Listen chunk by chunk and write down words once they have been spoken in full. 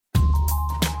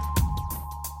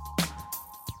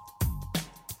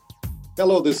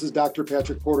Hello, this is Dr.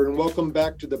 Patrick Porter, and welcome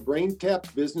back to the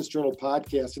BrainTap Business Journal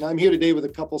podcast. And I'm here today with a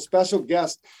couple special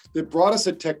guests that brought us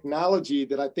a technology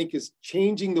that I think is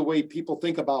changing the way people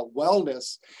think about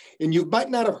wellness. And you might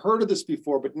not have heard of this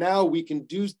before, but now we can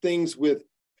do things with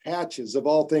patches of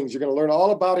all things. You're going to learn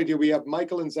all about it here. We have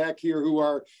Michael and Zach here who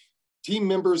are team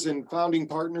members and founding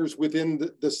partners within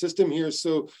the system here.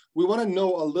 So we want to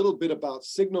know a little bit about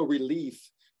signal relief.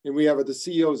 And we have the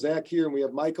CEO, Zach, here, and we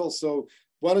have Michael. So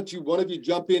why don't one of you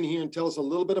jump in here and tell us a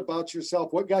little bit about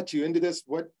yourself? What got you into this?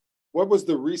 What was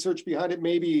the research behind it?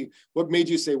 Maybe what made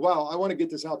you say, wow, I want to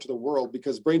get this out to the world?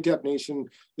 Because BrainTap Nation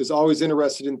is always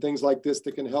interested in things like this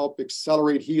that can help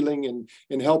accelerate healing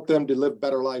and help them to live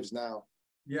better lives now.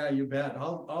 Yeah, you bet.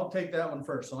 I'll take that one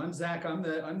first. So I'm Zach. I'm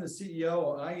the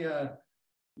CEO.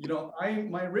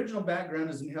 My original background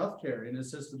is in healthcare, in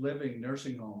assisted living,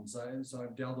 nursing homes. So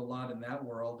I've dealt a lot in that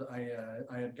world. I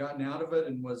had gotten out of it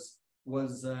and was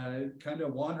kind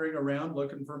of wandering around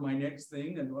looking for my next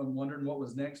thing and wondering what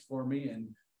was next for me. And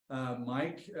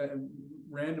Mike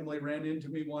randomly ran into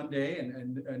me one day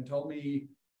and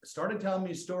started telling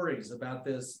me stories about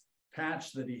this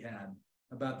patch that he had,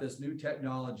 about this new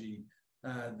technology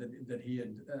that he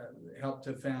had helped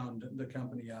to found the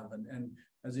company of. And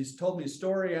as he's told me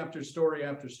story after story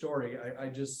after story, I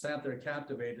just sat there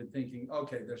captivated thinking,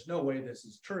 okay, there's no way this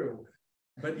is true.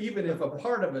 But even if a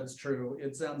part of it's true,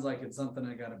 it sounds like it's something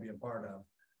I got to be a part of.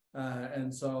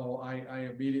 And so I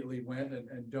immediately went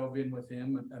and dove in with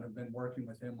him and have been working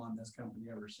with him on this company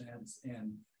ever since.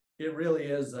 And it really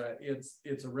is,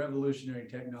 it's a revolutionary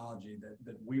technology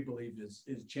that we believe is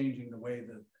changing the way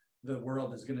that the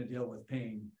world is going to deal with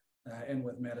pain and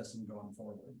with medicine going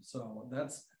forward. So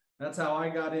that's how I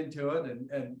got into it.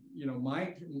 And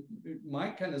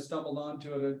Mike kind of stumbled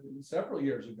onto it several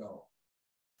years ago.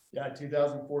 Yeah,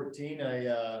 2014,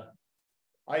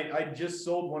 I just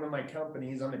sold one of my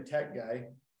companies. I'm a tech guy,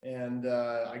 and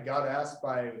I got asked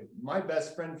by my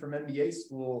best friend from MBA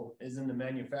school is in the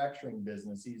manufacturing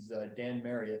business. He's Dan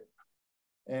Marriott.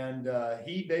 And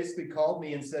he basically called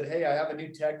me and said, hey, I have a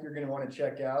new tech you're going to want to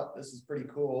check out. This is pretty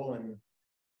cool. And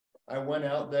I went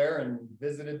out there and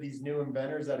visited these new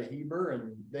inventors out of Heber,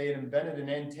 and they had invented an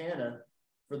antenna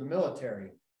for the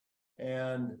military.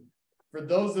 And for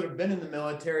those that have been in the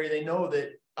military, they know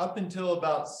that up until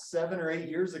about 7 or 8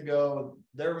 years ago,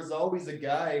 there was always a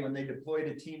guy when they deployed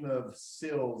a team of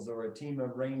SEALs or a team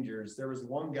of Rangers. There was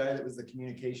one guy that was the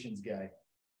communications guy,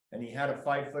 and he had a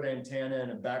 5-foot antenna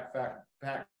and a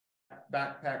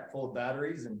backpack full of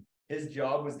batteries. And his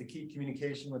job was to keep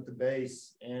communication with the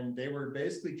base. And they were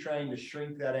basically trying to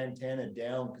shrink that antenna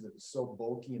down because it was so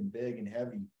bulky and big and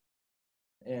heavy.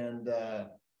 And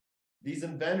these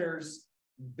inventors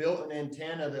built an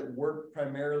antenna that worked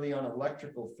primarily on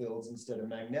electrical fields instead of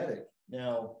magnetic.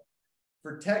 Now,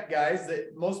 for tech guys,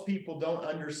 that most people don't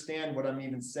understand what I'm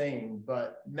even saying,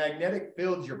 but magnetic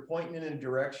fields, you're pointing in a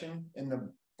direction, and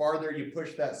the farther you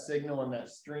push that signal on that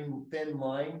string thin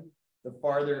line, the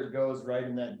farther it goes right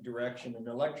in that direction. An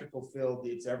electrical field,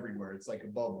 it's everywhere. It's like a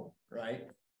bubble, right?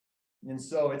 And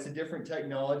so it's a different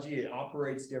technology. It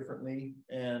operates differently.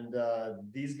 And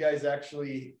these guys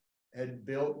actually they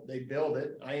built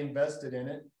it. I invested in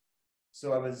it.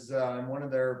 So I'm one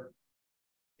of their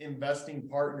investing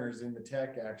partners in the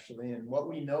tech, actually. And what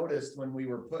we noticed when we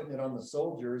were putting it on the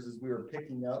soldiers is we were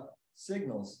picking up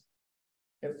signals.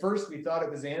 At first, we thought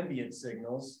it was ambient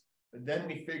signals, but then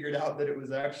we figured out that it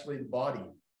was actually the body.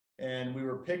 And we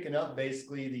were picking up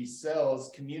basically these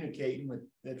cells communicating with,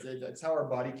 that's how our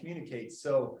body communicates.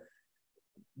 So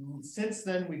since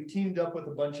then, we've teamed up with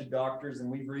a bunch of doctors,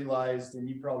 and we've realized, and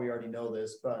you probably already know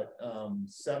this, but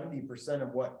 70% of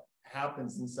what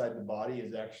happens inside the body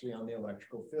is actually on the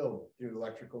electrical field through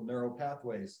electrical neural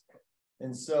pathways.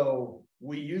 And so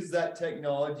we use that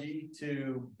technology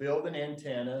to build an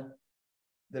antenna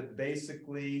that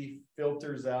basically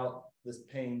filters out this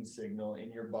pain signal in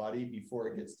your body before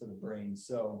it gets to the brain.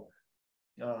 So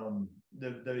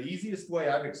the easiest way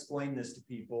I've explained this to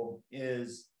people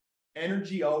is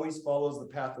energy always follows the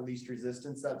path of least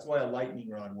resistance. That's why a lightning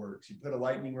rod works. You put a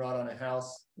lightning rod on a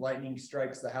house, lightning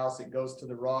strikes the house, it goes to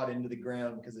the rod into the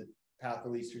ground because it's path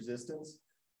of least resistance.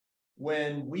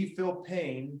 When we feel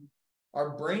pain,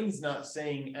 our brain's not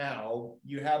saying, ow.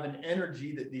 You have an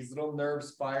energy that these little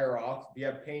nerves fire off. If you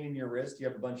have pain in your wrist, you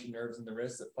have a bunch of nerves in the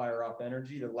wrist that fire off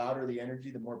energy. The louder the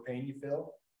energy, the more pain you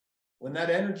feel. When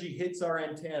that energy hits our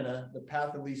antenna, the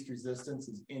path of least resistance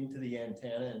is into the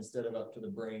antenna instead of up to the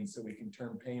brain, so we can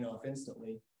turn pain off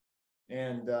instantly.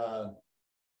 And,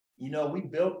 we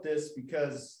built this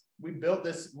because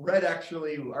Red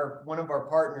actually, one of our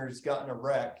partners got in a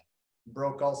wreck,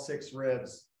 broke all 6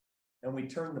 ribs. and we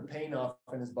turned the pain off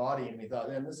in his body, and we thought,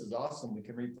 man, this is awesome. We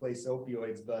can replace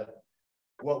opioids. But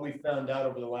what we found out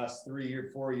over the last 3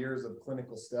 or 4 years of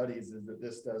clinical studies is that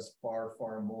this does far,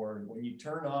 far more. When you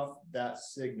turn off that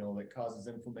signal that causes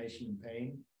inflammation and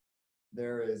pain,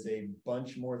 there is a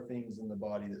bunch more things in the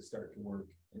body that start to work.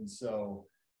 And so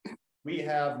we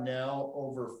have now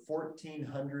over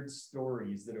 1,400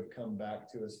 stories that have come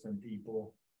back to us from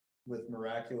people with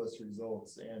miraculous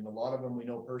results. And a lot of them we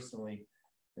know personally.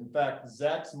 In fact,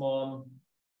 Zach's mom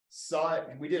saw it.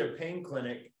 We did a pain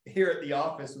clinic here at the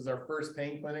office. Was our first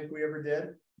pain clinic we ever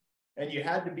did. And you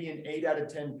had to be in 8 out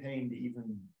of 10 pain to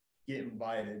even get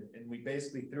invited. And we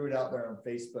basically threw it out there on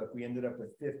Facebook. We ended up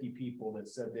with 50 people that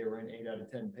said they were in 8 out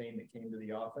of 10 pain that came to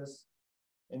the office.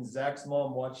 And Zach's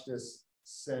mom watched us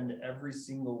send every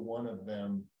single one of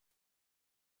them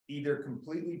either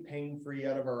completely pain-free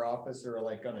out of our office or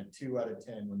like on a 2 out of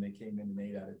 10 when they came in an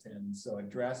 8 out of 10. So a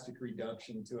drastic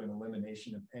reduction to an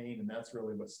elimination of pain. And that's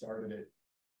really what started it.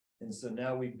 And so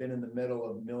now we've been in the middle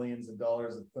of millions of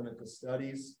dollars of clinical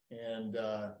studies. And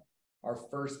our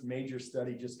first major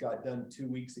study just got done 2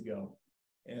 weeks ago.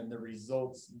 And the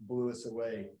results blew us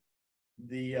away.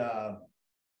 We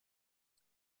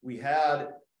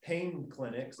had pain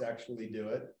clinics actually do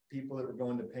it. People that were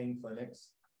going to pain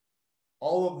clinics.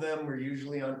 All of them were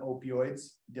usually on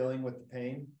opioids, dealing with the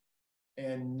pain.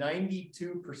 And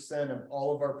 92% of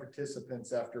all of our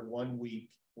participants after 1 week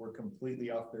were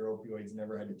completely off their opioids,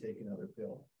 never had to take another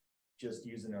pill, just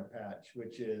using our patch,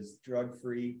 which is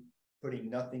drug-free, putting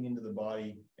nothing into the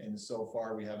body. And so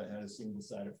far, we haven't had a single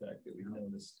side effect that we've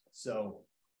noticed. So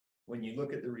when you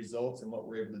look at the results and what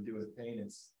we're able to do with pain,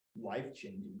 it's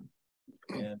life-changing.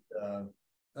 And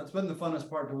that's been the funnest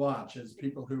part to watch, is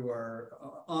people who are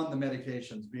on the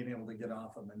medications being able to get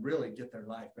off them and really get their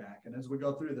life back. And as we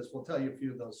go through this, we'll tell you a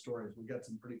few of those stories. We've got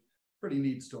some pretty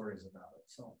neat stories about it.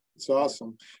 So it's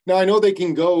awesome. Now I know they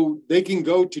can go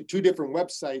to 2 different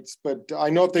websites, but I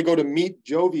know if they go to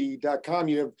meetjovi.com,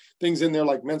 you have things in there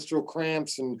like menstrual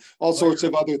cramps and all sorts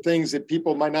of other things that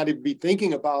people might not even be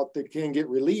thinking about that can get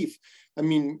relief. I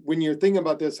mean, when you're thinking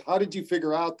about this, how did you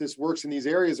figure out this works in these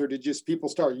areas, or did just people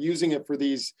start using it for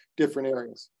these different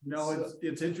areas? No,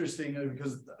 it's interesting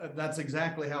because that's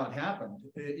exactly how it happened.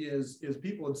 Is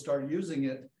people would start using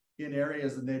it in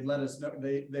areas, and they'd let us know.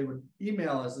 They would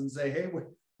email us and say, hey,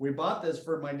 we bought this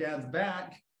for my dad's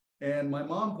back, and my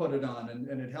mom put it on,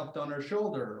 and it helped on her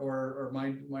shoulder, or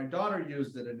my daughter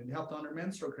used it and it helped on her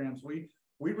menstrual cramps. We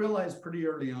realized pretty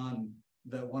early on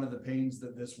that one of the pains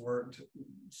that this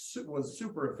was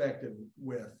super effective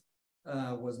with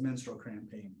was menstrual cramp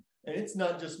pain. And it's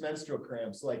not just menstrual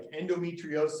cramps, like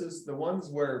endometriosis, the ones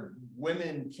where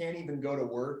women can't even go to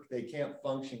work, they can't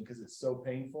function because it's so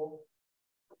painful.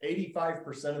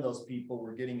 85% of those people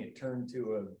were getting it turned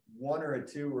to a 1 or a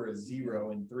 2 or a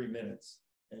 0 in 3 minutes.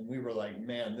 And we were like,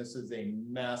 man, this is a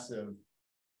massive,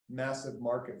 massive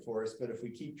market for us. But if we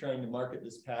keep trying to market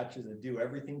this patch as a do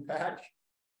everything patch,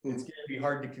 it's going to be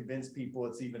hard to convince people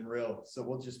it's even real. So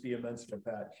we'll just be a menstrual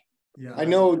patch. Yeah, I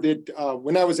know that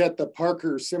when I was at the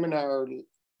Parker seminar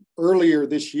earlier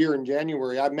this year in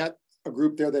January, I met a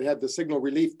group there that had the signal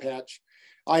relief patch.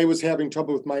 I was having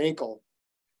trouble with my ankle,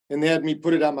 and they had me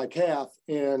put it on my calf,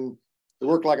 and it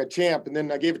worked like a champ. And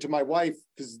then I gave it to my wife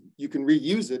because you can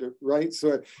reuse it, right?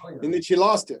 So, and then she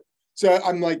lost it. So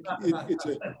I'm like,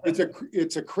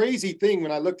 it's a crazy thing.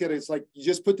 When I looked at it, it's like you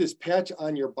just put this patch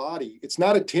on your body. It's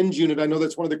not a TINS unit. I know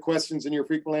that's one of the questions in your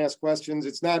frequently asked questions.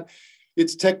 It's not.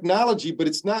 It's technology, but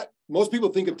it's not. Most people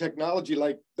think of technology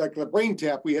like the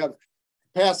BrainTap. We have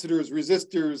capacitors,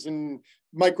 resistors, and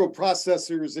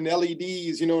microprocessors and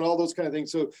LEDs, and all those kind of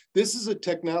things. So this is a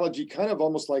technology kind of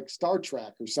almost like Star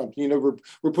Trek or something.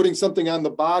 We're putting something on the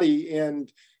body, and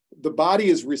the body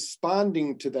is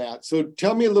responding to that. So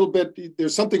tell me a little bit.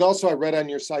 There's something also I read on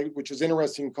your site, which is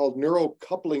interesting, called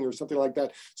neurocoupling or something like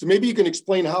that. So maybe you can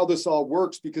explain how this all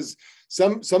works, because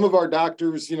some of our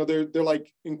doctors, they're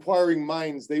like inquiring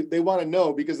minds. They want to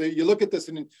know, because you look at this,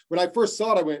 and when I first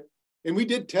saw it, I went, and we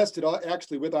did test it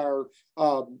actually with our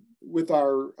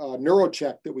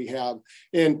NeuroCheck that we have.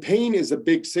 And pain is a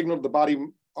big signal to the body.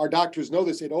 Our doctors know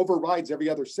this. It overrides every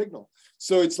other signal.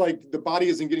 So it's like the body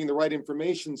isn't getting the right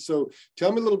information. So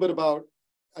tell me a little bit about,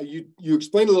 you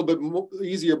explained a little bit more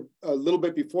easier a little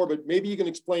bit before, but maybe you can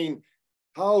explain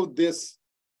how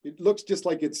it looks just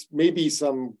like it's maybe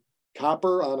some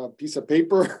copper on a piece of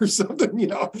paper or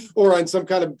something, or on some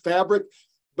kind of fabric,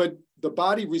 but the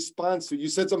body responds to. You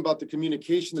said something about the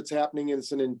communication that's happening, and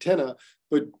it's an antenna,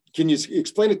 but can you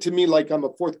explain it to me like I'm a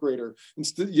 4th grader,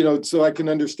 so I can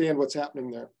understand what's happening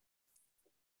there?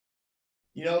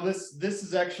 This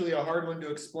is actually a hard one to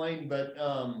explain, but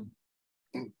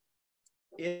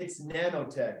it's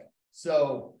nanotech.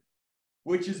 So,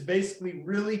 which is basically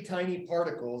really tiny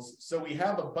particles. So we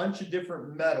have a bunch of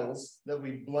different metals that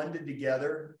we blended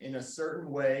together in a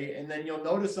certain way. And then you'll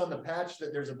notice on the patch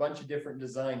that there's a bunch of different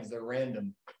designs. They're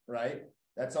random, right?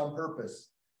 That's on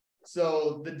purpose.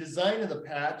 So the design of the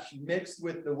patch mixed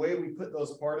with the way we put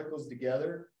those particles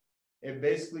together, it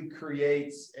basically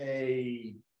creates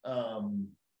a,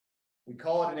 we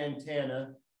call it an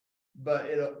antenna, but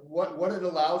what it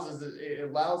allows is it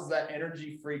allows that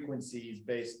energy frequencies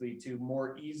basically to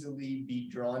more easily be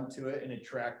drawn to it and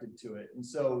attracted to it. And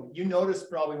so you notice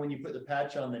probably when you put the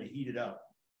patch on that it heated up.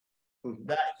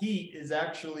 That heat is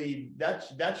actually,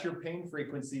 that's your pain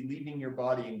frequency leaving your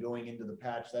body and going into the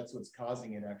patch. That's what's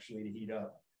causing it actually to heat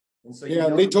up. And so yeah,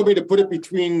 they told me to put it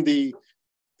between the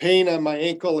pain on my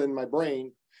ankle and my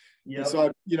brain. Yeah.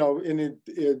 So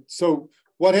so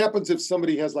what happens if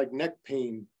somebody has like neck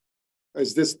pain?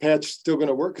 Is this patch still going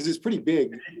to work? Because it's pretty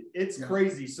big. It's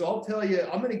crazy. So I'll tell you,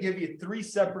 I'm going to give you 3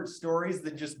 separate stories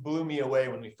that just blew me away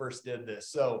when we first did this.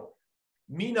 So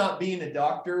me not being a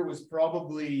doctor was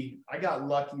probably, I got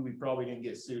lucky. We probably didn't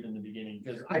get sued in the beginning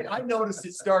because I noticed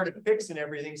it started fixing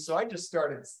everything. So I just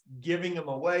started giving them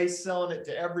away, selling it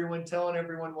to everyone, telling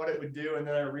everyone what it would do. And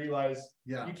then I realized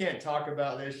you can't talk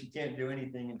about this. You can't do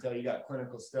anything until you got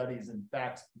clinical studies and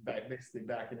facts basically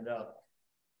backing it up.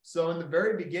 So in the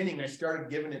very beginning, I started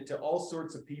giving it to all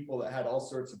sorts of people that had all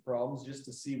sorts of problems just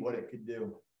to see what it could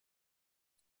do.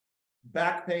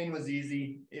 Back pain was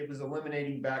easy. It was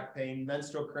eliminating back pain.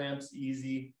 Menstrual cramps,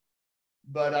 easy.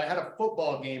 But I had a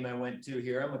football game I went to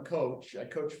here. I'm a coach. I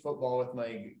coach football with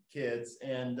my kids.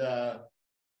 And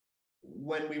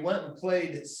when we went and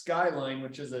played Skyline,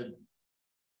 which is a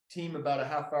team about a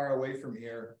half hour away from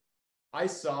here, I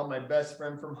saw my best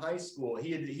friend from high school.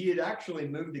 He had actually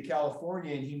moved to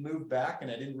California and he moved back,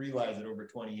 and I didn't realize it over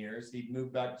 20 years. He'd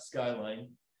moved back to Skyline.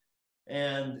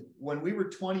 And when we were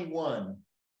 21,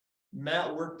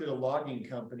 Matt worked at a logging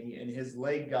company and his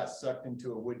leg got sucked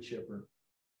into a wood chipper.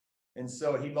 And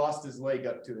so he lost his leg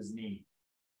up to his knee.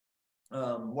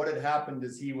 What had happened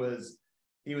is he was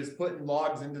putting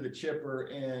logs into the chipper,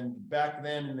 and back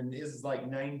then, and this is like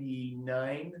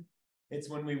 99, it's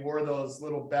when we wore those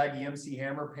little baggy MC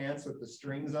Hammer pants with the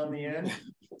strings on the end.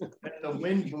 And the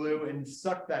wind blew and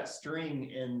sucked that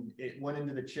string and it went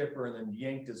into the chipper and then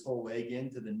yanked his whole leg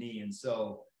into the knee. And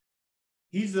so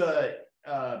he's a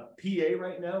PA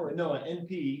right now, or no, an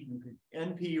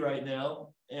NP right now.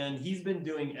 And he's been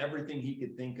doing everything he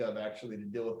could think of actually to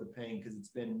deal with the pain because it's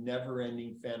been never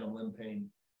ending phantom limb pain.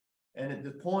 And at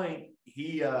the point,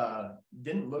 he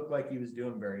didn't look like he was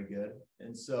doing very good.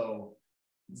 And so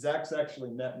Zach's actually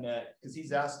met Matt because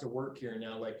he's asked to work here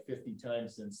now like 50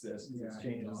 times since this. It's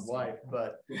changed his life,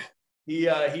 but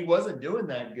he wasn't doing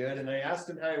that good. And I asked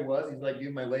him how he was. He's like,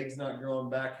 dude, my leg's not growing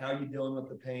back. How are you dealing with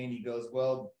the pain? He goes,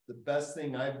 well, the best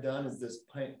thing I've done is this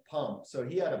pump. So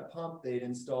he had a pump they'd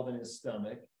installed in his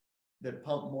stomach that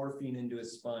pumped morphine into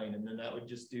his spine. And then that would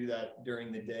just do that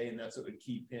during the day. And that's what would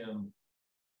keep him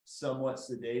somewhat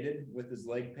sedated with his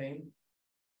leg pain.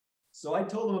 So I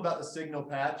told him about the Signal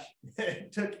patch.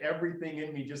 It took everything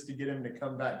in me just to get him to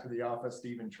come back to the office to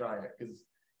even try it because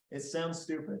it sounds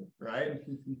stupid, right?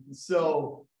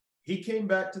 So he came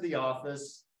back to the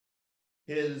office.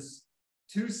 His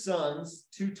 2 sons,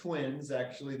 2 twins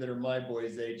actually that are my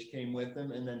boy's age came with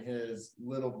him, and then his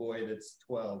little boy that's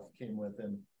 12 came with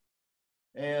him.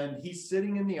 And he's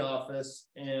sitting in the office,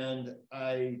 and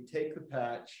I take the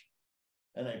patch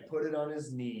and I put it on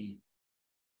his knee.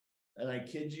 And I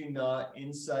kid you not,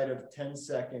 inside of 10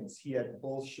 seconds, he had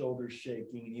both shoulders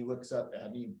shaking, and he looks up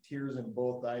at me, tears in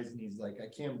both eyes, and he's like, I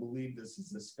can't believe this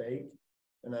is fake.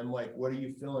 And I'm like, what are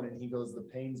you feeling? And he goes, the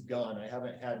pain's gone. I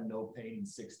haven't had no pain in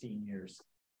 16 years.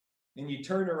 And you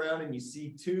turn around and you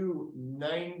see 2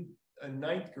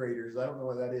 ninth graders, I don't know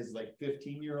what that is, like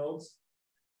 15-year-olds,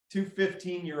 2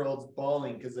 15-year-olds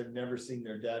bawling because they've never seen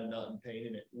their dad not in pain,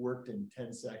 and it worked in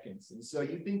 10 seconds. And so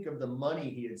you think of the money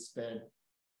he had spent.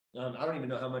 I don't even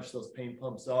know how much those pain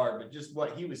pumps are, but just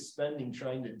what he was spending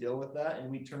trying to deal with that. And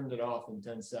we turned it off in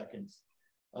 10 seconds.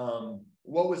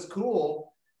 What was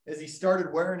cool is he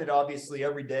started wearing it obviously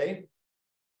every day.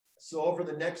 So over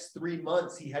the next 3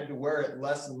 months, he had to wear it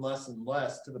less and less and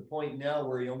less, to the point now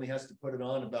where he only has to put it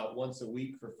on about once a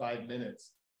week for 5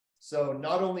 minutes. So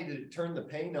not only did it turn the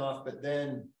pain off, but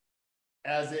then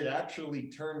as it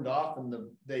actually turned off and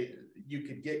you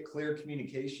could get clear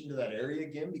communication to that area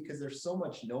again, because there's so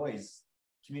much noise,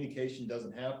 communication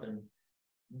doesn't happen.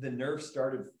 The nerve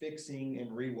started fixing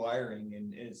and rewiring,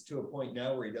 and it's to a point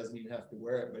now where he doesn't even have to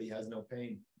wear it, but he has no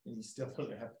pain, and he still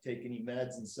doesn't have to take any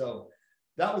meds. And so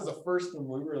that was the first one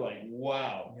we were like,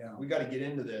 wow, Yeah. we got to get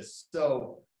into this.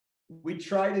 So we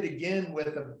tried it again with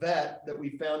a vet that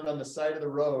we found on the side of the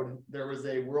road. There was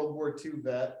a World War II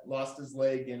vet, lost his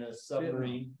leg in a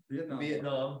submarine,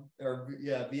 Vietnam.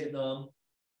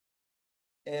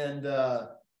 And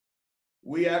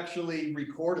we actually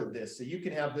recorded this. So you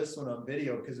can have this one on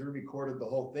video because we recorded the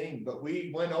whole thing. But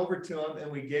we went over to him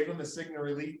and we gave him a Signal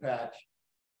Relief patch.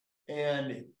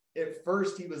 And at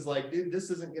first he was like, dude,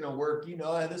 this isn't going to work. You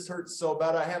know, this hurts so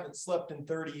bad. I haven't slept in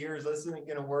 30 years. This isn't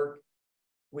going to work.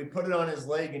 We put it on his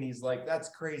leg and he's like, that's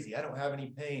crazy. I don't have any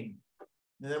pain.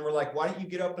 And then we're like, why don't you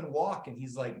get up and walk? And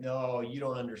he's like, no, you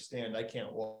don't understand. I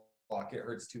can't walk. It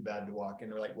hurts too bad to walk.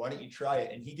 And we're like, why don't you try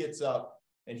it? And he gets up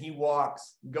and he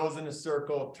walks, goes in a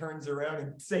circle, turns around,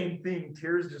 and same thing.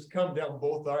 Tears just come down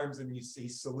both arms and he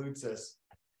salutes us.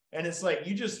 And it's like,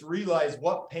 you just realize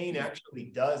what pain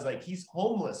actually does. Like, he's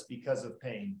homeless because of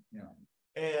pain. Yeah.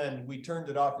 And we turned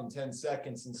it off in 10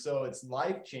 seconds. And so it's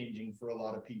life-changing for a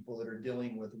lot of people that are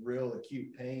dealing with real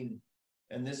acute pain.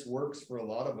 And this works for a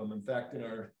lot of them. In fact, in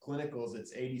our clinicals,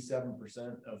 it's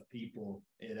 87% of people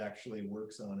it actually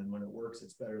works on. And when it works,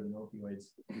 it's better than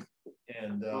opioids.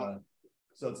 And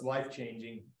so it's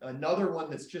life-changing. Another one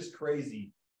that's just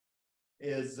crazy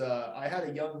is I had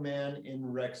a young man in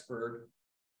Rexburg.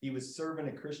 He was serving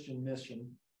a Christian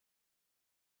mission.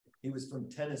 He was from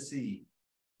Tennessee.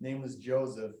 Name was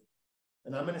Joseph.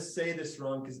 And I'm going to say this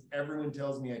wrong because everyone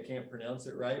tells me I can't pronounce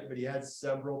it right, but he had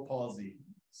cerebral palsy.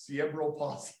 Cerebral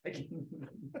palsy.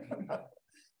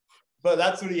 But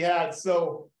that's what he had.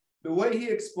 So the way he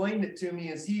explained it to me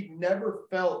is he never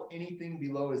felt anything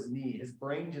below his knee. His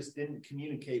brain just didn't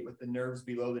communicate with the nerves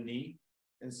below the knee.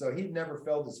 And so he'd never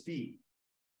felt his feet.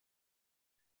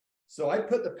 So I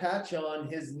put the patch on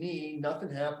his knee, nothing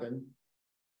happened.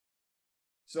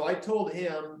 So I told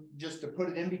him just to put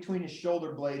it in between his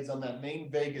shoulder blades on that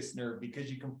main vagus nerve, because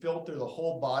you can filter the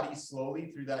whole body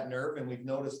slowly through that nerve. And we've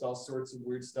noticed all sorts of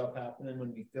weird stuff happening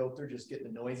when we filter, just get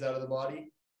the noise out of the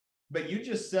body. But you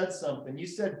just said something. You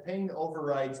said pain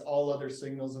overrides all other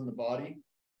signals in the body.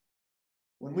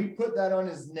 When we put that on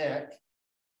his neck,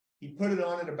 he put it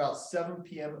on at about 7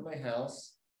 p.m. at my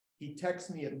house. He texts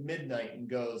me at midnight and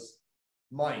goes,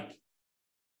 Mike,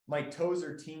 my toes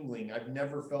are tingling. I've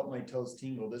never felt my toes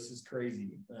tingle. This is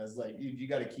crazy. And I was like, you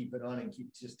got to keep it on and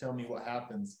just tell me what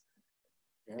happens.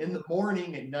 Yeah. In the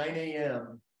morning at 9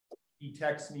 a.m., he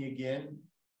texts me again.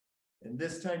 And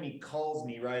this time he calls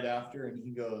me right after and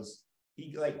he goes,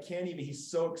 he like can't even,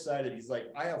 he's so excited. He's like,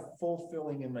 I have full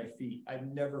filling in my feet. I've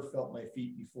never felt my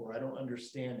feet before. I don't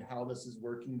understand how this is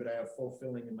working, but I have full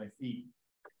filling in my feet.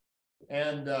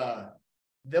 And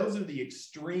those are the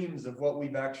extremes of what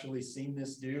we've actually seen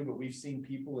this do, but we've seen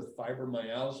people with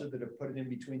fibromyalgia that have put it in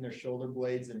between their shoulder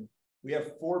blades. And we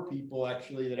have 4 people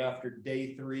actually that after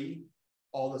day 3,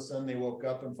 all of a sudden they woke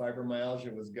up and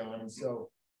fibromyalgia was gone. And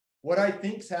so what I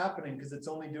think's happening, because it's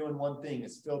only doing one thing,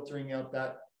 it's filtering out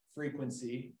that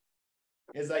frequency,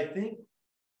 is I think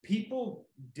people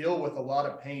deal with a lot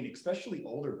of pain, especially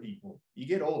older people. You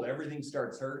get old, everything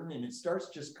starts hurting and it starts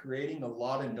just creating a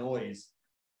lot of noise.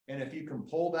 And if you can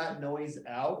pull that noise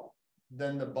out,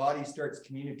 then the body starts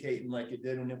communicating like it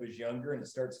did when it was younger, and it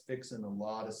starts fixing a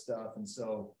lot of stuff. And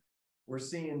so we're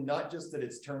seeing not just that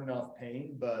it's turning off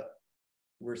pain, but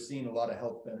we're seeing a lot of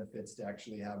health benefits to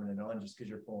actually having it on, just because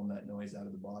you're pulling that noise out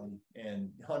of the body. And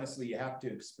honestly, you have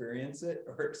to experience it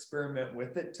or experiment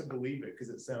with it to believe it, because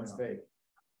it sounds fake.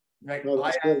 Like, no, I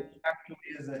actually,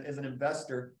 as an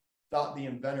investor, thought the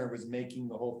inventor was making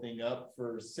the whole thing up.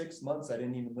 For 6 months. I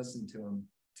didn't even listen to him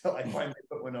until I finally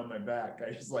put one on my back.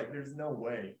 I was like, there's no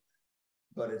way,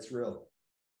 but it's real.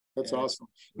 That's awesome.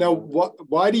 Now,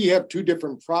 why do you have 2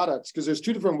 different products? Because there's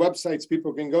 2 different websites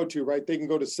people can go to, right? They can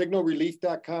go to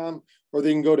signalrelief.com, or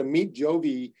they can go to Meet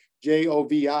Jovi,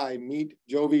 Jovi,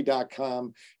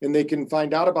 meetjovi.com, and they can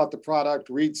find out about the product,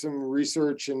 read some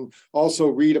research, and also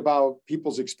read about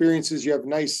people's experiences. You have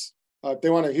nice, if they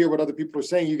want to hear what other people are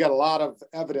saying, you got a lot of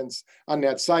evidence on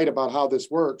that site about how this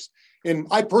works. And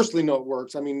I personally know it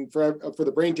works. I mean, for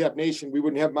the BrainTap Nation, we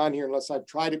wouldn't have them on here unless I've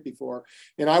tried it before.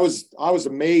 And I was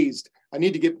amazed. I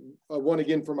need to get one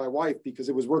again for my wife, because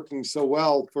it was working so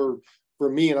well for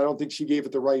me. And I don't think she gave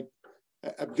it the right,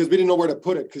 because we didn't know where to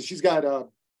put it, because she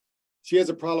has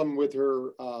a problem with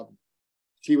her.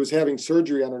 She was having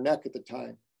surgery on her neck at the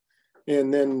time.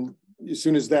 And then as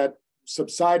soon as that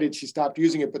subsided, she stopped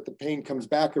using it, but the pain comes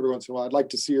back every once in a while. I'd like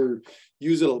to see her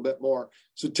use it a little bit more.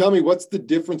 So tell me, what's the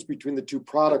difference between the 2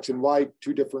 products and why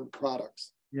 2 different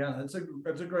products? Yeah, that's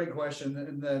a great question.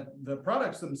 And the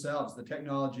products themselves, the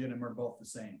technology in them are both the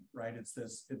same, right? It's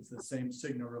the same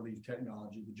signal relief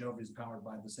technology. The Jovi is powered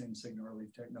by the same signal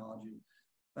relief technology.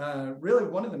 Really,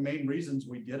 one of the main reasons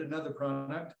we did another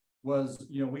product was,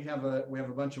 we have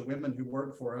a bunch of women who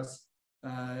work for us.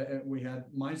 We had,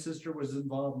 my sister was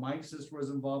involved, Mike's sister was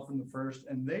involved from the first,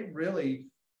 and they really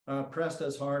pressed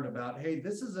us hard about, hey,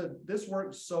 this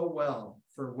works so well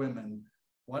for women.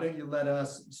 Why don't you let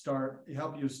us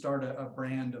help you start a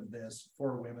brand of this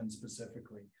for women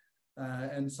specifically?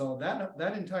 And so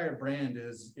that entire brand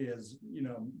is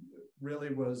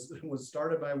really was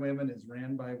started by women, is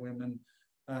ran by women.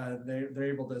 They're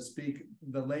able to speak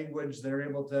the language. They're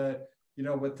able to,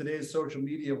 with today's social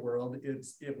media world,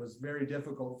 it was very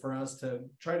difficult for us to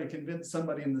try to convince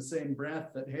somebody in the same breath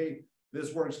that, hey,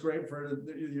 this works great for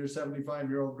your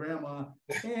 75-year-old grandma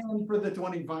and for the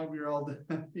 25-year-old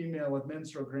female with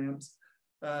menstrual cramps.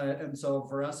 And so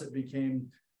for us, it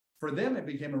became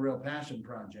a real passion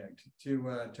project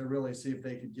to really see if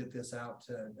they could get this out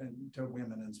to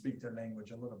women and speak their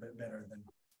language a little bit better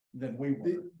than we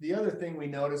were. The other thing we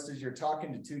noticed is you're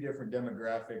talking to two different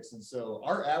demographics. And so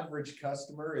our average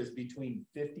customer is between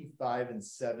 55 and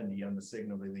 70 on the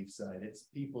signal relief side. It's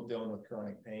people dealing with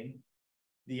chronic pain.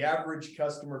 The average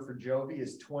customer for Jovi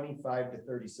is 25 to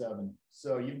 37.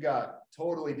 So you've got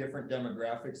totally different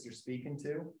demographics they're speaking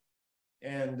to.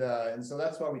 And so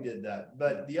that's why we did that.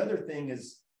 But the other thing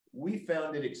is we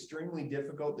found it extremely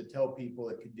difficult to tell people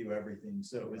it could do everything.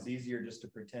 So it was easier just to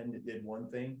pretend it did one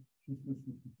thing.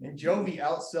 And Jovi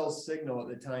outsells Signal at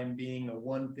the time being a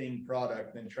one thing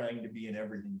product than trying to be an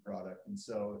everything product. And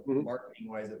so marketing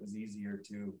wise, it was easier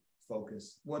to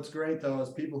focus. What's great though is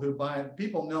people who buy it,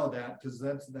 people know that, because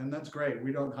that's great.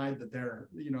 We don't hide that they're,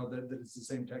 that it's the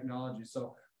same technology.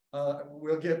 So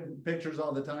we'll get pictures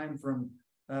all the time from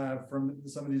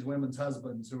some of these women's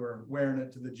husbands who are wearing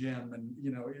it to the gym, and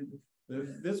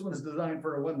this one's designed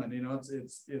for a woman.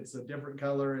 It's a different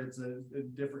color, it's a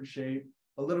different shape,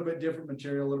 a little bit different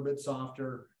material, a little bit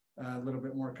softer, a little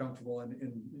bit more comfortable, and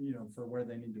for where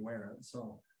they need to wear it.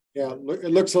 So yeah,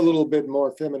 it looks a little bit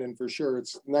more feminine for sure.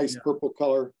 It's nice purple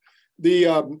color.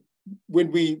 The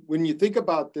when you think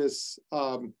about this,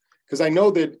 because I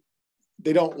know that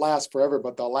they don't last forever,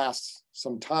 but they'll last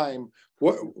some time.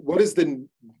 What is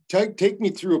take me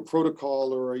through a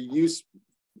protocol or a use,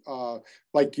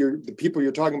 like the people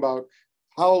you're talking about,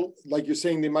 how, like you're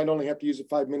saying, they might only have to use it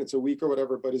 5 minutes a week or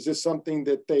whatever, but is this something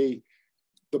that the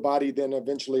body then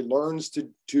eventually learns to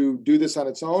do this on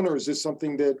its own, or is this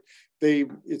something that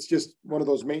it's just one of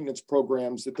those maintenance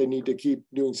programs that they need to keep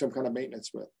doing some kind of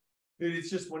maintenance with? Dude, it's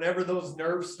just whenever those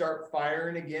nerves start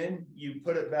firing again, you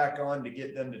put it back on to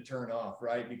get them to turn off,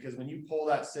 right? Because when you pull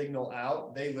that signal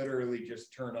out, they literally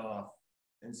just turn off.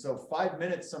 And so 5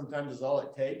 minutes sometimes is all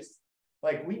it takes.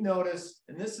 Like we noticed,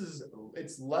 and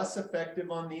it's less effective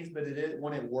on these, but it is,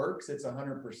 when it works, it's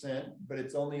 100%, but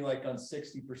it's only like on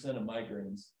 60% of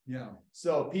migraines. Yeah.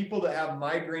 So people that have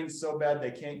migraines so bad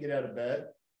they can't get out of bed,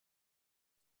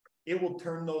 it will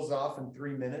turn those off in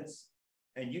 3 minutes,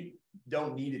 and you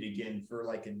don't need it again for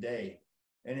like a day.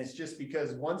 And it's just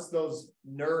because once those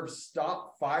nerves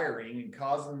stop firing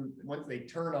and once they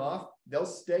turn off, they'll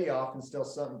stay off until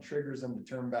something triggers them to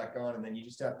turn back on. And then you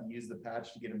just have to use the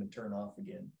patch to get them to turn off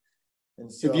again.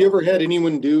 And so, have you ever had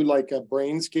anyone do like a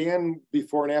brain scan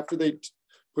before and after they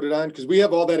put it on? Because we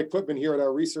have all that equipment here at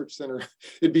our research center.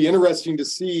 It'd be interesting to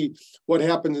see what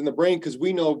happens in the brain, because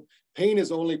we know pain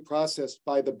is only processed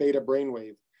by the beta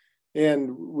brainwave.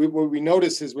 And what we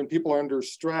notice is when people are under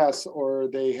stress or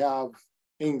they have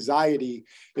anxiety,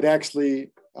 it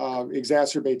actually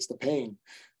exacerbates the pain.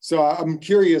 So I'm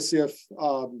curious if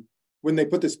when they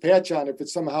put this patch on, if it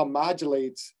somehow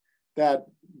modulates that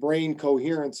brain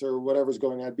coherence or whatever's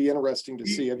going on. It'd be interesting to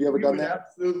see. Have you ever done that?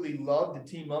 Absolutely love to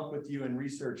team up with you and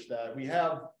research that.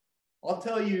 I'll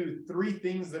tell you 3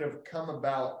 things that have come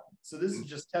about. So this is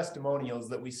just testimonials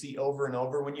that we see over and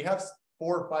over. When you have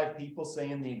 4 or 5 people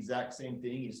saying the exact same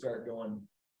thing, you start going,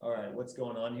 all right, what's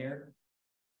going on here?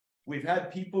 We've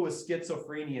had people with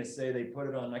schizophrenia say they put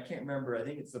it on, I can't remember, I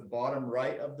think it's the bottom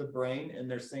right of the brain, and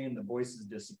they're saying the voices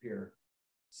disappear.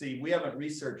 See, we haven't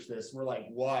researched this. We're like,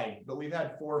 why? But we've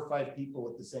had 4 or 5 people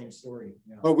with the same story.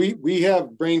 Yeah. Well, we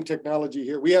have brain technology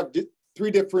here. We have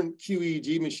 3 different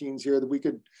QEEG machines here that we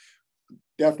could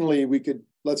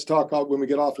let's talk out when we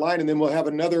get offline, and then we'll have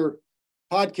another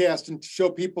podcast and show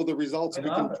people the results, and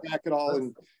we can track it all.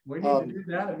 And we need to do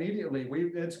that immediately.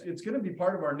 It's going to be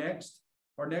part of our next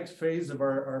phase of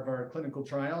our clinical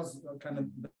trials. Kind of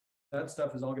that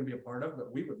stuff is all going to be a part of,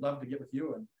 but we would love to get with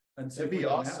you and see if That'd we be can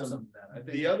have awesome. some of that. I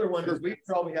think The other one is we've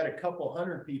probably had a couple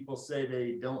hundred people say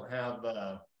they don't have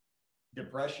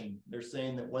depression. They're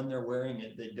saying that when they're wearing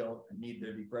it, they don't need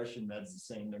their depression meds the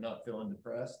same. They're not feeling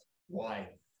depressed. Why?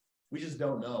 We just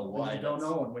don't know why. we don't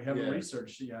know, and we haven't yeah.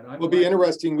 researched it yet. It'll be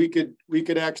interesting. We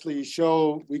could actually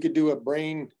show, we could do a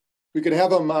brain, we could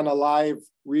have them on a live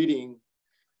reading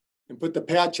and put the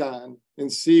patch on and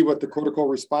see what the cortical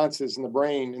response is in the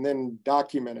brain and then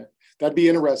document it. That'd be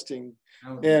interesting.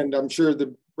 And I'm sure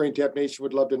the Brain Tap Nation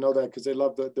would love to know that because they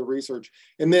love the research.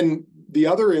 And then the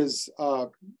other is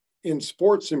in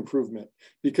sports improvement,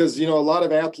 because, you know, a lot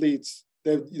of athletes,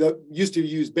 they used to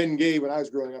use Bengay when I was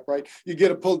growing up, right? You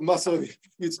get a pulled muscle,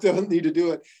 you'd still need to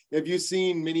do it. Have you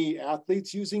seen many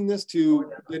athletes using this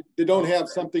they don't have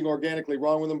something organically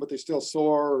wrong with them, but they're still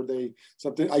sore,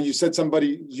 or you said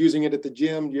somebody using it at the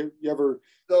gym. You ever?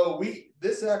 So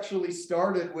this actually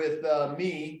started with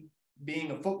me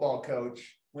being a football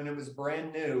coach when it was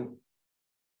brand new.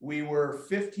 We were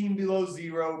 15 below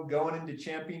zero going into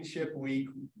championship week.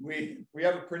 We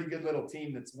have a pretty good little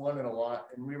team that's won it a lot,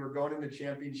 and we were going into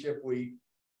championship week.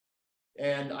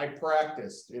 And I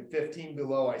practiced at 15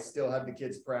 below. I still had the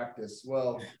kids practice.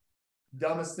 Well,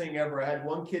 dumbest thing ever. I had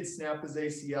one kid snap his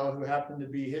ACL, who happened to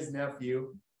be his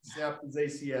nephew, snapped his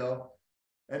ACL.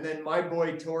 And then my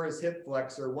boy tore his hip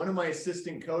flexor. One of my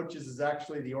assistant coaches is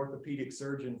actually the orthopedic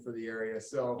surgeon for the area.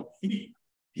 So he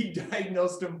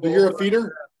diagnosed him. You're a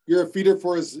feeder? You're a feeder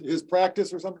for his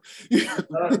practice or something? He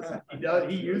does.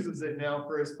 He uses it now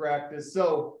for his practice.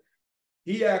 So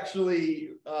he actually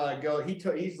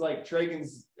he's like,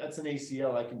 Tragan's, that's an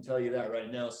ACL, I can tell you that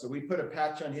right now. So we put a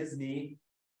patch on his knee.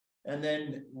 And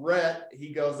then Rhett,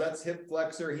 he goes, that's hip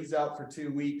flexor. He's out for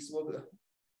 2 weeks. Well,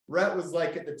 Rhett was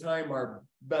like at the time our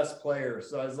best player.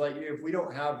 So I was like, if we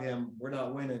don't have him, we're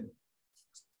not winning.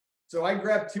 So I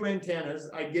grabbed 2 antennas.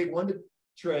 I gave one to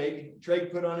Treg.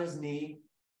 Treg put on his knee.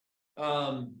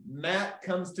 Matt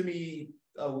comes to me.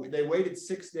 They waited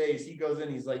 6 days. He goes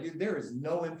in. He's like, dude, there is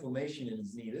no inflammation in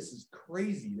his knee. This is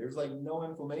crazy. There's like no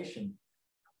inflammation.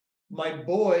 My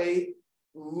boy,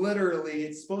 literally,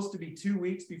 it's supposed to be 2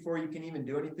 weeks before you can even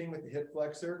do anything with the hip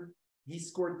flexor. He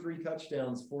scored 3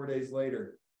 touchdowns 4 days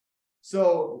later.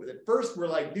 So at first we're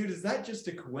like, dude, is that just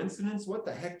a coincidence? What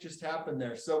the heck just happened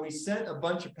there? So we sent a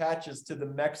bunch of patches to the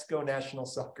Mexico national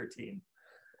soccer team.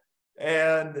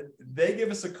 And they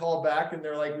give us a call back and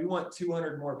they're like, we want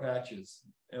 200 more patches.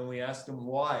 And we asked him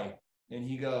why. And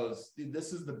he goes, dude,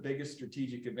 this is the biggest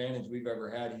strategic advantage we've ever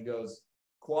had. He goes,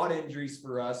 quad injuries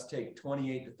for us take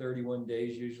 28 to 31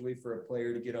 days usually for a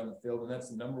player to get on the field. And that's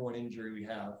the #1 injury we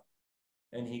have.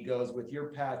 And he goes, with your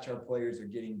patch, our players are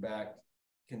getting back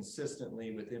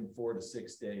consistently within 4 to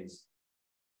 6 days,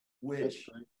 which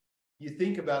you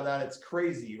think about that, it's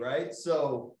crazy, right?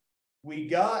 So we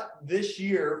got this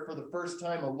year for the first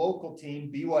time a local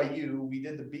team, BYU. We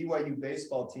did the BYU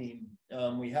baseball team.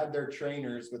 We had their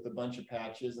trainers with a bunch of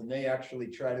patches, and they actually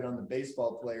tried it on the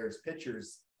baseball players,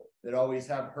 pitchers that always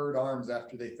have hurt arms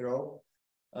after they throw.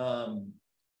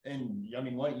 And I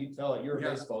mean, why don't you tell it? You're a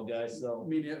baseball guy, so. I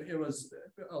mean, it was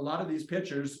a lot of these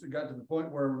pitchers got to the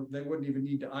point where they wouldn't even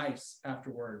need to ice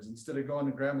afterwards. Instead of going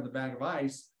and grabbing the bag of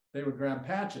ice, they would grab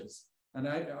patches. And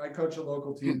I coach a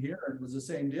local team here. It was the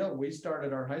same deal. We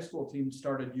started, our high school team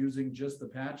started using just the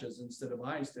patches instead of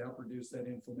ice to help reduce that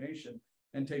inflammation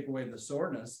and take away the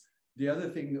soreness. The other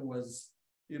thing that was,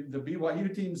 the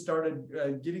BYU team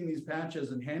started getting these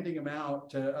patches and handing them out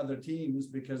to other teams,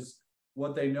 because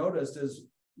what they noticed is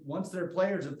once their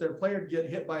players, if their player get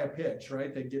hit by a pitch,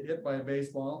 right, they get hit by a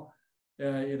baseball,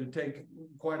 it'd take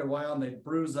quite a while and they'd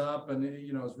bruise up and,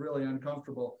 it's really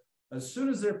uncomfortable. As soon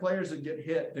as their players would get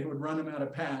hit, they would run them out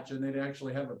of patch and they'd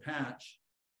actually have a patch.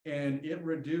 And it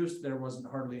reduced, there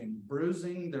wasn't hardly any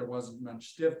bruising, there wasn't much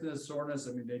stiffness, soreness.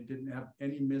 I mean, they didn't have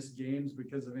any missed games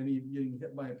because of any getting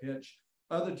hit by a pitch.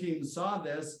 Other teams saw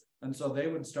this, and so they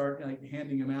would start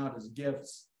handing them out as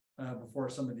gifts before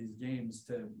some of these games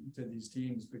to these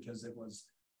teams, because it worked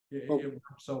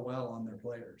so well on their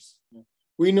players.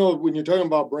 We know when you're talking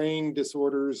about brain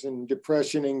disorders and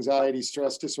depression, anxiety,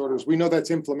 stress disorders, we know that's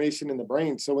inflammation in the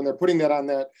brain. So when they're putting that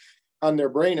on their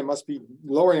brain, it must be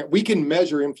lowering it. We can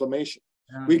measure inflammation.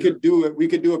 We could do it. We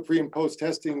could do a pre and post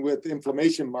testing with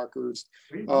inflammation markers.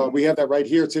 We have that right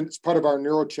here. It's part of our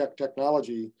NeuroCheck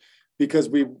technology, because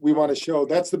we want to show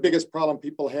that's the biggest problem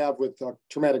people have with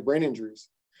traumatic brain injuries.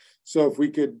 So if we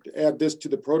could add this to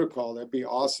the protocol, that'd be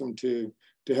awesome to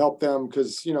help them,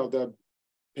 because the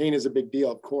pain is a big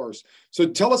deal, of course. So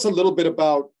tell us a little bit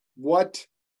about what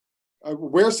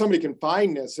where somebody can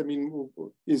find this. I mean,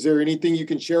 is there anything you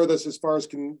can share with us as far as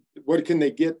what can they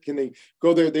get? Can they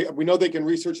go there? We know they can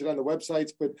research it on the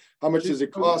websites, but how much does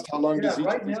it cost? How long does each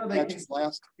right of these now patches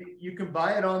last? You can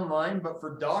buy it online, but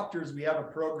for doctors, we have a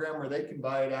program where they can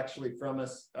buy it actually from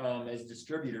us as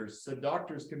distributors. So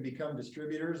doctors can become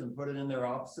distributors and put it in their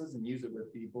offices and use it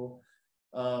with people.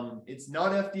 It's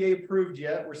not FDA approved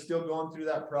yet. We're still going through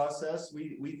that process.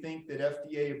 We think that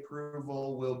FDA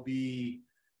approval will be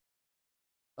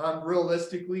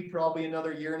realistically probably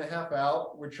another 1.5 years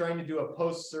out. We're trying to do a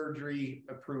post-surgery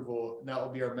approval, and that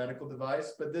will be our medical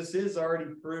device, but this is already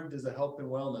approved as a health and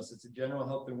wellness. It's a general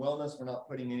health and wellness. We're not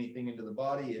putting anything into the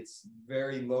body. It's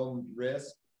very low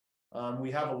risk.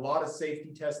 We have a lot of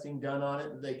safety testing done on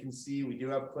it that they can see. We do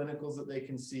have clinicals that they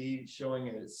can see showing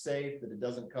it is safe, that it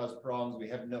doesn't cause problems. We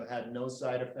have had no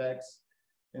side effects.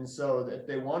 And so if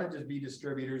they want to just be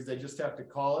distributors, they just have to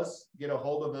call us, get a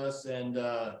hold of us, and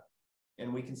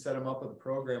we can set them up with a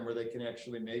program where they can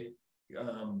actually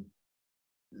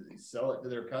sell it to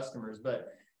their customers. But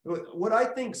what I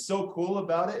think so cool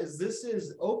about it is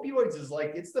opioids is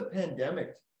like, it's the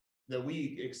pandemic that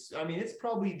it's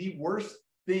probably the worst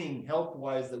thing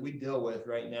health-wise that we deal with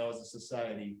right now as a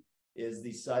society is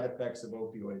the side effects of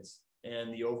opioids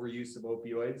and the overuse of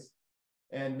opioids.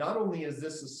 And not only is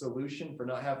this a solution for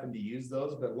not having to use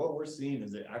those, but what we're seeing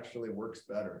is it actually works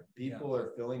better. People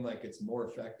are feeling like it's more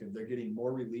effective. They're getting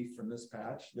more relief from this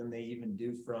patch than they even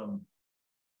do from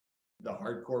the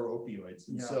hardcore opioids.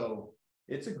 And so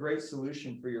it's a great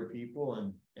solution for your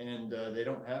people, and they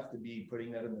don't have to be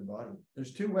putting that in their body.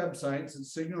 There's 2 websites.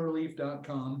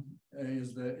 Signalrelief.com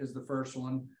is the first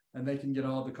one, and they can get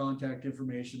all the contact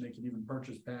information. They can even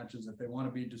purchase patches if they want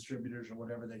to be distributors or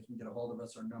whatever. They can get a hold of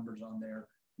us. Our number's on there.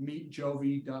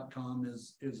 MeetJovi.com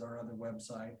is our other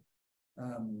website.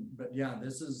 But yeah,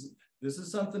 this is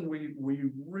something we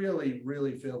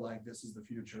really feel like this is the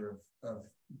future of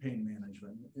pain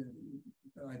management.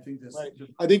 I think this. Right.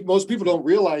 I think most people don't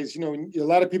realize, a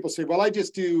lot of people say, well, I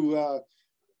just do,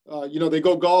 they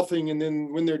go golfing, and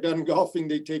then when they're done golfing,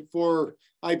 they take 4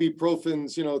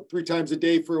 ibuprofens, 3 times a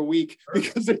day for a week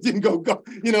because they didn't go,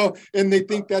 and they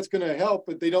think that's going to help,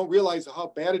 but they don't realize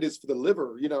how bad it is for the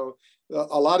liver.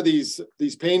 A lot of these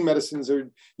pain medicines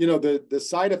are, the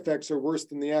side effects are worse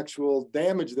than the actual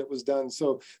damage that was done.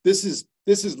 So this is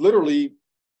literally,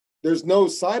 there's no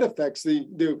side effects.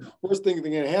 The worst thing that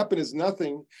can happen is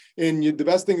nothing. And the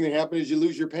best thing that can happen is you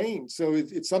lose your pain. So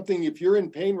it's something, if you're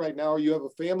in pain right now, or you have a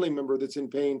family member that's in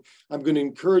pain, I'm going to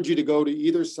encourage you to go to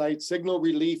either site,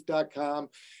 signalrelief.com.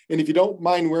 And if you don't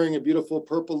mind wearing a beautiful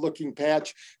purple looking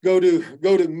patch, go to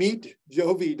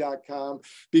meetjovi.com,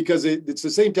 because it's the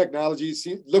same technology.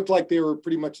 Looked like they were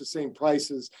pretty much the same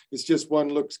prices. It's just one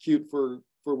looks cute for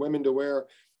women to wear.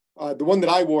 The one that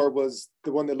I wore was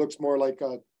the one that looks more like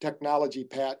a technology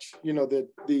patch, it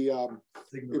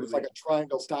was like a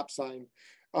triangle stop sign.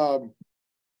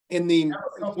 This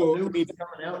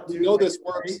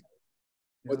works.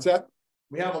 What's that?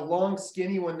 We have a long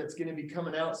skinny one that's going to be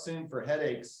coming out soon for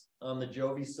headaches on the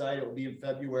Jovi site. It will be in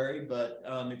February, but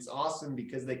it's awesome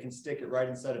because they can stick it right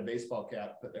inside a baseball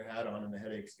cap, put their hat on, and the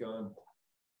headache's gone,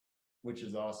 which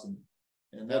is awesome.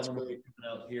 And that one will be coming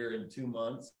out here in 2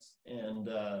 months. And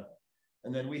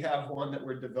then we have one that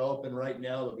we're developing right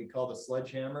now that we call the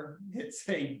Sledgehammer. It's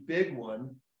a big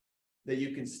one that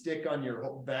you can stick on your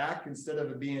whole back. Instead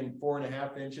of it being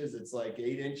 4.5 inches, it's like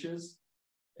 8 inches.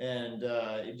 And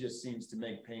it just seems to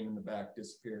make pain in the back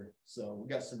disappear. So we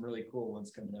got some really cool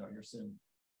ones coming out here soon.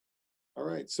 All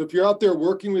right. So if you're out there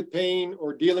working with pain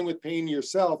or dealing with pain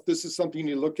yourself, this is something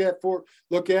you look at.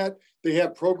 They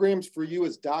have programs for you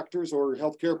as doctors or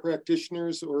healthcare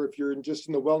practitioners, or if you're just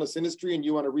in the wellness industry and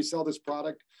you want to resell this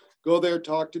product, go there,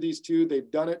 talk to these 2. They've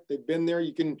done it. They've been there.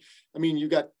 You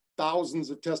got thousands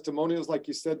of testimonials. Like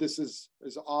you said, this is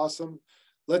awesome.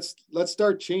 Let's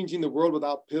start changing the world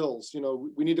without pills.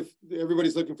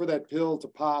 Everybody's looking for that pill to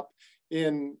pop.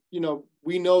 And,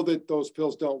 we know that those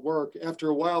pills don't work. After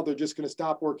a while, they're just going to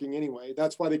stop working anyway.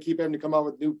 That's why they keep having to come out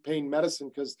with new pain medicine,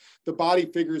 because the body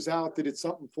figures out that it's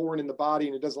something foreign in the body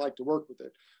and it doesn't like to work with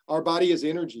it. Our body is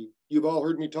energy. You've all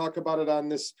heard me talk about it on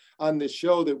this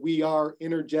show, that we are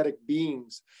energetic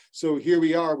beings. So here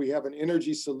we are, we have an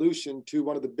energy solution to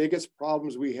one of the biggest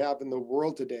problems we have in the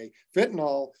world today.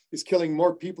 Fentanyl is killing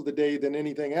more people today than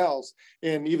anything else.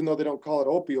 And even though they don't call it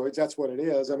opioids, that's what it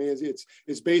is.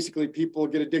 It's basically people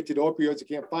get addicted to opioids, they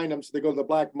can't find them, so they go to the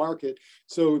black market.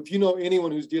 So if you know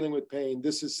anyone who's dealing with pain,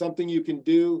 this is something you can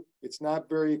do. It's not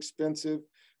very expensive.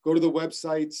 Go to the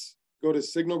websites. Go to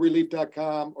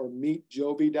signalrelief.com or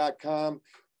meetjovi.com.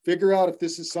 Figure out if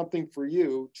this is something for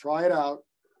you. Try it out.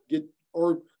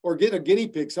 or get a guinea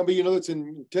pig, somebody you know that's in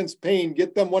intense pain,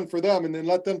 get them one for them and then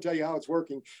let them tell you how it's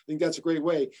working. I think that's a great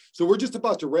way. So we're just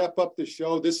about to wrap up the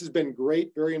show. This has been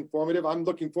great, very informative. I'm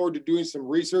looking forward to doing some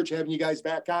research, having you guys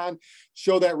back on,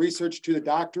 show that research to the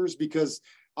doctors, because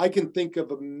I can think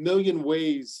of a million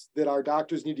ways that our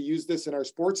doctors need to use this in our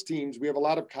sports teams. We have a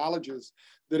lot of colleges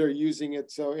that are using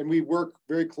it. So, and we work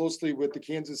very closely with the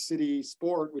Kansas City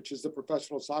Sport, which is the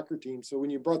professional soccer team. So when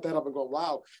you brought that up and go,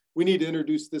 wow, we need to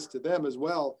introduce this to them as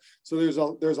well. So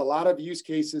there's a lot of use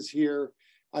cases here.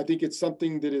 I think it's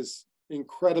something that is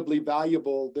incredibly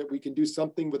valuable, that we can do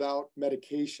something without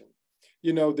medication.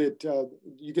 You know, that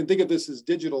you can think of this as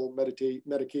digital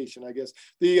medication, I guess.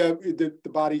 The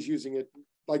body's using it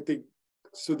like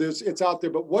so it's out there.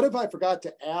 But what if I forgot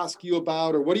to ask you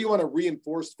about, or what do you want to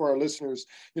reinforce for our listeners?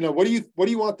 You know, what do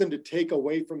you want them to take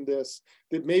away from this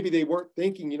that maybe they weren't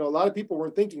thinking? You know, a lot of people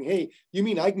weren't thinking, hey, you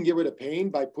mean I can get rid of pain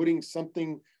by putting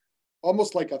something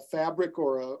almost like a fabric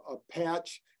or a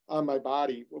patch on my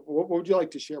body? What would you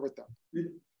like to share with them?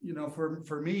 You know,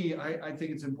 for me, I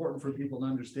think it's important for people to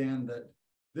understand that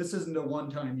this isn't a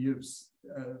one-time use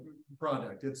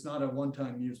product. It's not a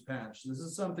one-time use patch. This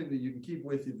is something that you can keep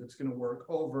with you that's going to work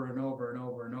over and over and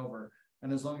over and over.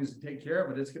 And as long as you take care of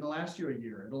it, it's going to last you a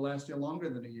year. It'll last you longer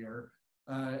than a year.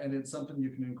 And it's something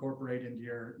you can incorporate into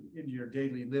your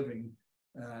daily living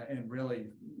and really,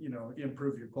 you know,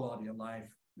 improve your quality of life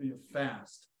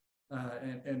fast.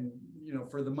 And you know,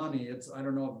 for the money, I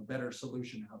don't know of a better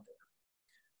solution out there.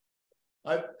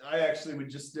 I actually would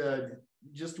just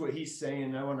what he's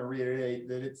saying, I want to reiterate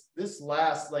that this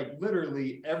lasts like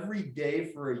literally every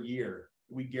day for a year.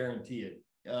 We guarantee it.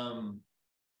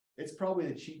 It's probably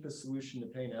the cheapest solution to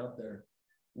pain out there.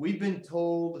 We've been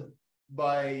told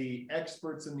by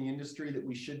experts in the industry that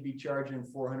we should be charging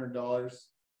 $400.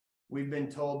 We've been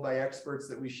told by experts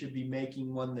that we should be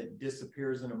making one that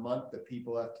disappears in a month that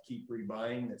people have to keep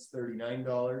rebuying. That's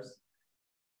 $39.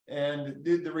 And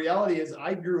the reality is,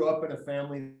 I grew up in a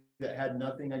family that had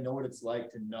nothing. I know what it's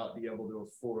like to not be able to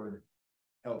afford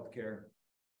healthcare.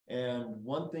 And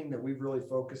one thing that we've really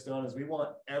focused on is we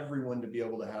want everyone to be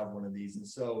able to have one of these. And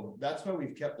so that's why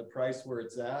we've kept the price where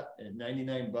it's at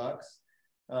 $99.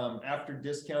 After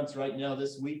discounts right now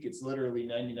this week, it's literally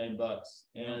 $99.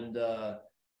 And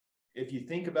if you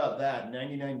think about that,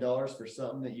 $99 for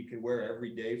something that you could wear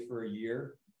every day for a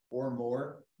year or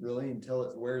more, really, until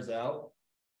it wears out.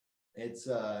 It's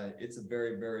a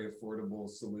very, very affordable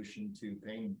solution to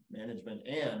pain management.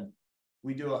 And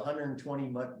we do a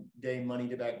 120-day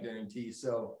money-back guarantee.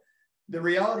 So the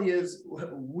reality is,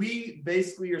 we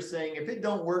basically are saying, if it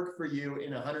don't work for you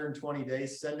in 120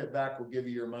 days, send it back. We'll give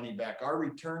you your money back. Our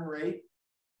return rate,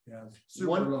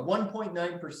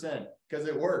 1.9%, because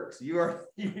it works. You've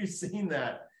seen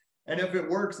that. And if it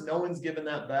works, no one's giving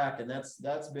that back. And that's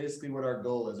basically what our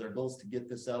goal is. Our goal is to get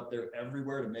this out there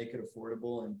everywhere, to make it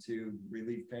affordable and to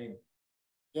relieve pain.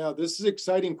 Yeah, this is an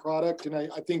exciting product, and I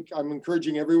think I'm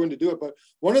encouraging everyone to do it. But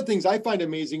one of the things I find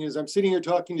amazing is I'm sitting here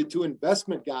talking to two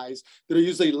investment guys that are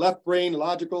usually left brain,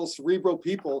 logical, cerebral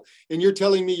people, and you're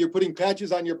telling me you're putting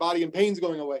patches on your body and pain's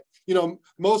going away. You know,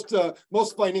 most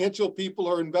financial people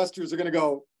or investors are going to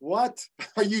go, what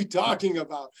are you talking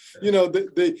about? You know,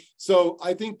 so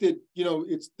I think that, you know,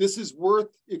 this is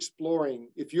worth exploring.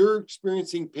 If you're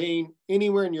experiencing pain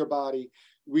anywhere in your body,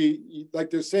 like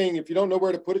they're saying, if you don't know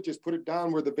where to put it, just put it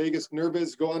down where the vagus nerve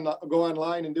is. Go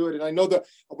online and do it. And I know that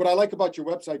what I like about your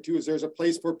website too is there's a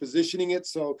place for positioning it,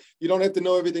 so you don't have to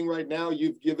know everything right now.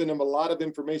 You've given them a lot of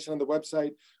information on the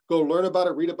website. Go learn about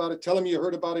it, read about it, tell them you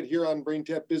heard about it here on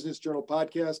BrainTap Business Journal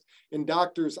podcast. And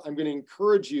doctors, I'm going to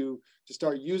encourage you to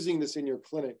start using this in your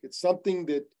clinic. It's something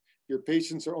that your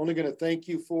patients are only going to thank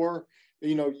you for.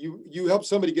 You know, you help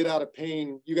somebody get out of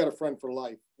pain, you got a friend for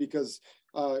life, because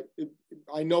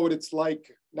I know what it's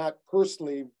like, not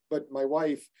personally, but my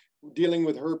wife dealing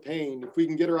with her pain. If we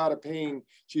can get her out of pain,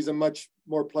 she's a much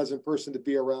more pleasant person to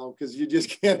be around, because you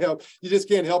just can't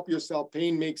help yourself.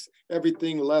 Pain makes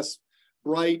everything less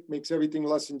bright, makes everything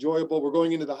less enjoyable. We're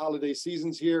going into the holiday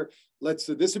seasons here.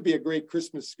 This would be a great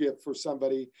Christmas gift for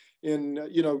somebody, in,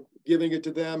 you know, giving it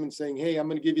to them and saying, hey, I'm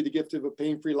going to give you the gift of a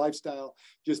pain-free lifestyle.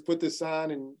 Just put this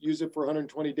on and use it for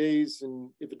 120 days.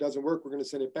 And if it doesn't work, we're going to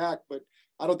send it back. But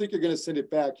I don't think you're going to send it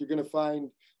back. You're going to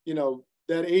find, you know,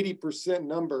 that 80%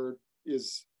 number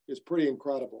is pretty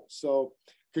incredible. So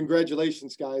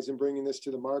congratulations, guys, in bringing this to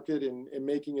the market and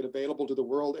making it available to the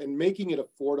world and making it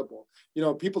affordable. You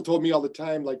know, people told me all the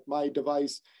time, like, my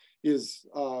device is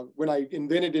when I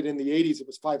invented it in the 80s, it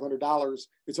was $500.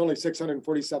 It's only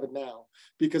 $647 now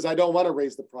because I don't want to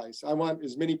raise the price. I want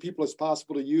as many people as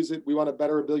possible to use it. We want to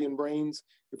better a billion brains.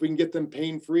 If we can get them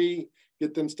pain-free,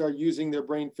 get them start using their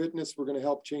brain fitness, we're going to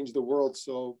help change the world.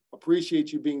 So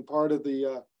appreciate you being part of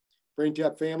the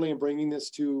BrainTap family and bringing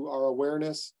this to our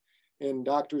awareness. And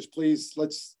doctors, please,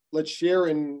 let's share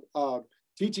in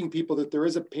teaching people that there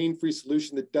is a pain-free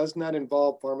solution that does not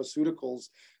involve pharmaceuticals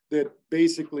that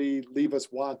basically leave us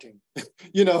wanting.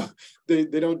 You know, they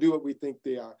don't do what we think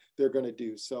they're going to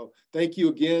do. So thank you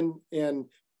again. And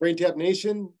BrainTap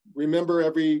Nation, remember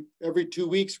every 2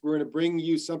 weeks, we're going to bring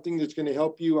you something that's going to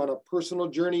help you on a personal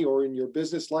journey or in your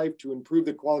business life to improve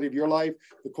the quality of your life,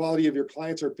 the quality of your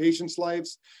clients or patients'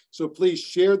 lives. So please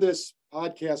share this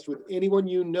podcast with anyone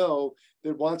you know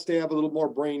that wants to have a little more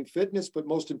brain fitness, but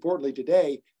most importantly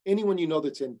today, anyone you know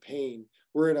that's in pain.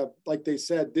 We're in a, like they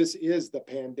said, this is the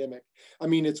pandemic. I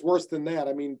mean, it's worse than that.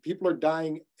 I mean, people are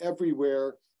dying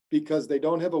everywhere because they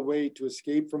don't have a way to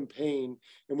escape from pain.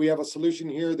 And we have a solution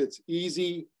here that's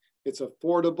easy, it's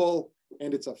affordable,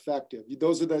 and it's effective.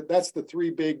 That's the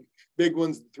three big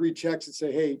ones, 3 checks that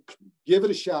say, hey, give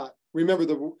it a shot. Remember,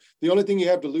 the only thing you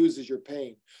have to lose is your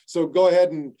pain. So go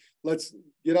ahead and let's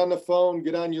get on the phone,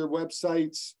 get on your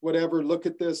websites, whatever, look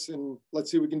at this, and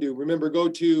let's see what we can do. Remember, go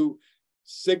to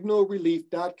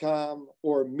signalrelief.com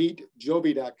or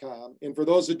meetjoby.com. And for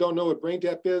those that don't know what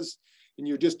BrainTap is, and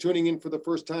you're just tuning in for the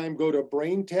first time, go to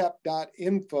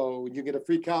braintap.info and you get a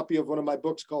free copy of one of my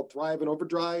books called Thrive and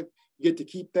Overdrive. You get to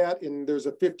keep that, and there's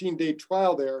a 15-day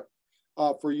trial there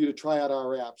for you to try out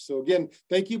our app. So again,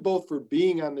 thank you both for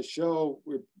being on the show.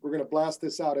 We're going to blast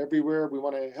this out everywhere. We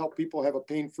want to help people have a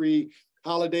pain-free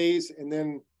holidays and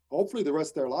then hopefully the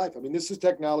rest of their life. I mean, this is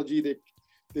technology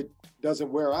that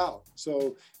doesn't wear out.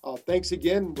 So thanks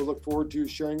again. We'll look forward to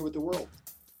sharing it with the world.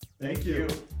 Thank you.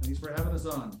 Thanks for having us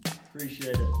on.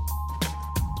 Appreciate it.